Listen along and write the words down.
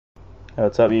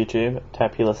What's up YouTube?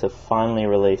 Tapulous have finally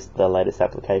released their latest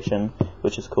application,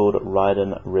 which is called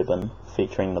Riddim Ribbon,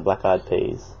 featuring the Black Eyed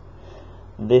Peas.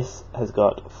 This has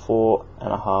got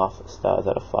 4.5 stars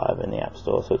out of 5 in the App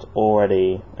Store, so it's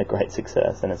already a great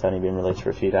success, and it's only been released for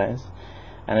a few days.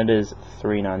 And it is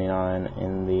 $3.99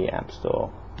 in the App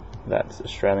Store. That's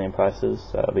Australian prices,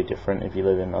 so it'll be different if you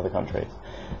live in other countries.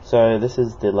 So this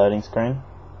is the loading screen,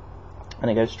 and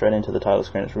it goes straight into the title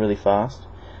screen. It's really fast.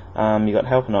 You've got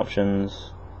help and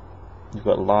options, you've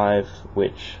got live,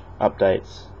 which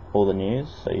updates all the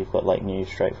news, so you've got like news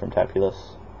straight from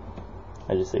Tapulous,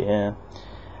 as you see here,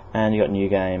 and you've got new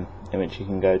game, in which you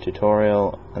can go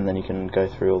tutorial, and then you can go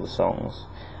through all the songs.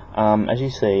 As you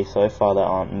see, so far there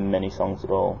aren't many songs at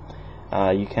all.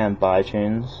 You can buy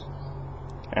tunes,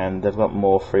 and they've got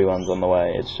more free ones on the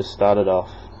way. It's just started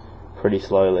off pretty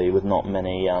slowly with not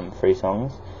many free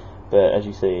songs, but as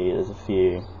you see, there's a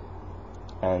few.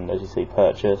 And as you see,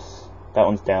 purchase, that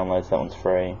one's downloads, that one's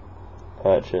free,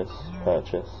 purchase,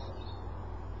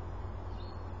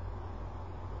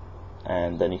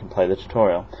 and then you can play the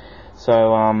tutorial.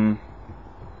 So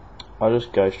I'll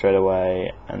just go straight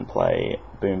away and play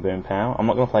Boom Boom Pow. I'm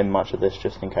not going to play much of this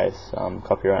just in case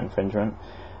copyright infringement,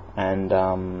 and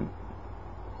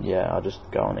yeah, I'll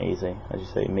just go on easy. As you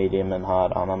see, medium and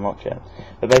hard aren't unlocked yet.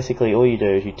 But basically all you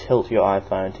do is you tilt your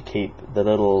iPhone to keep the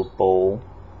little ball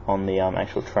on the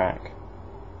actual track.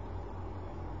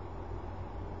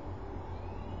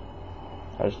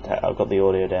 I've got the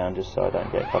audio down just so I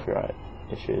don't get copyright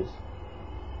issues.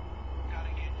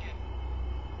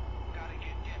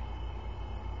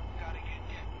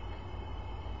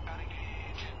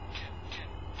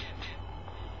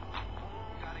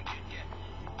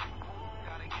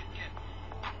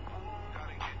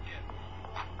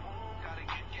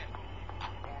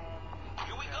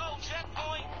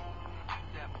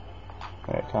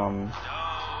 There it comes.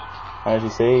 And as you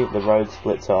see, the road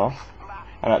splits off,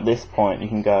 and at this point you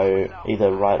can go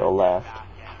either right or left,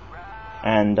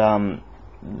 and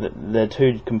they're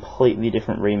two completely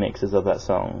different remixes of that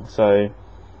song. So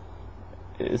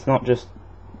it's not just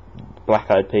Black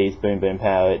Eyed Peas Boom Boom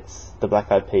Pow, it's the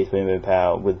Black Eyed Peas Boom Boom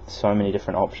Pow with so many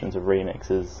different options of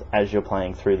remixes as you're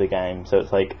playing through the game. So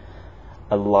it's like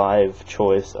a live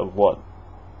choice of what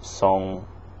song,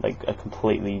 like a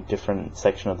completely different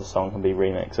section of the song can be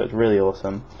remixed, so it's really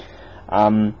awesome.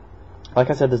 Like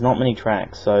I said, there's not many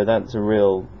tracks, so that's a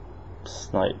real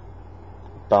like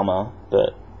bummer,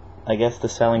 but I guess the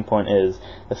selling point is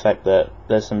the fact that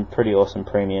there's some pretty awesome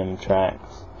premium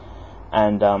tracks,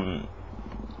 and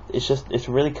it's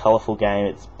a really colourful game.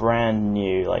 It's brand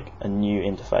new, like a new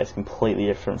interface, completely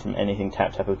different from anything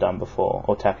TapTap have done before,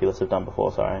 or Tapulous have done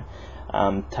before, sorry.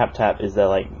 TapTap is their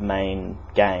like main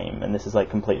game, and this is like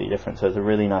completely different, so it's a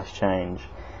really nice change,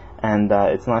 and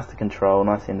it's nice to control,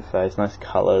 nice interface, nice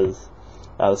colours.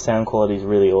 The sound quality is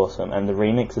really awesome, and the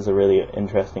remixes are really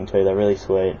interesting too. They're really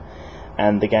sweet,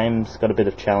 and the game's got a bit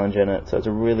of challenge in it, so it's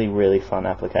a really fun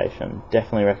application.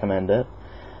 Definitely recommend it.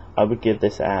 I would give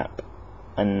this app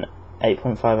an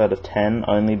 8.5 out of 10,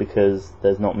 only because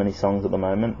there's not many songs at the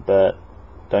moment, but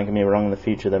don't get me wrong, in the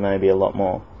future there may be a lot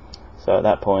more. So at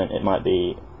that point it might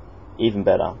be even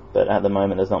better, but at the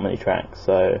moment there's not many tracks,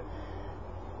 so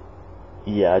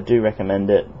yeah, I do recommend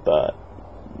it, but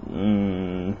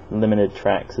limited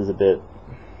tracks is a bit,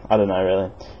 I don't know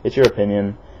really, it's your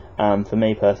opinion. For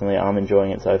me personally, I'm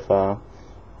enjoying it so far,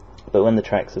 but when the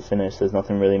tracks are finished there's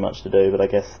nothing really much to do, but I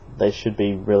guess they should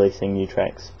be releasing new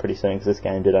tracks pretty soon, because this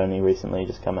game did only recently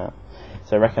just come out.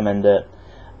 So recommend it.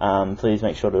 Please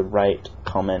make sure to rate,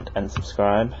 comment and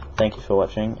subscribe. Thank you for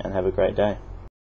watching, and have a great day.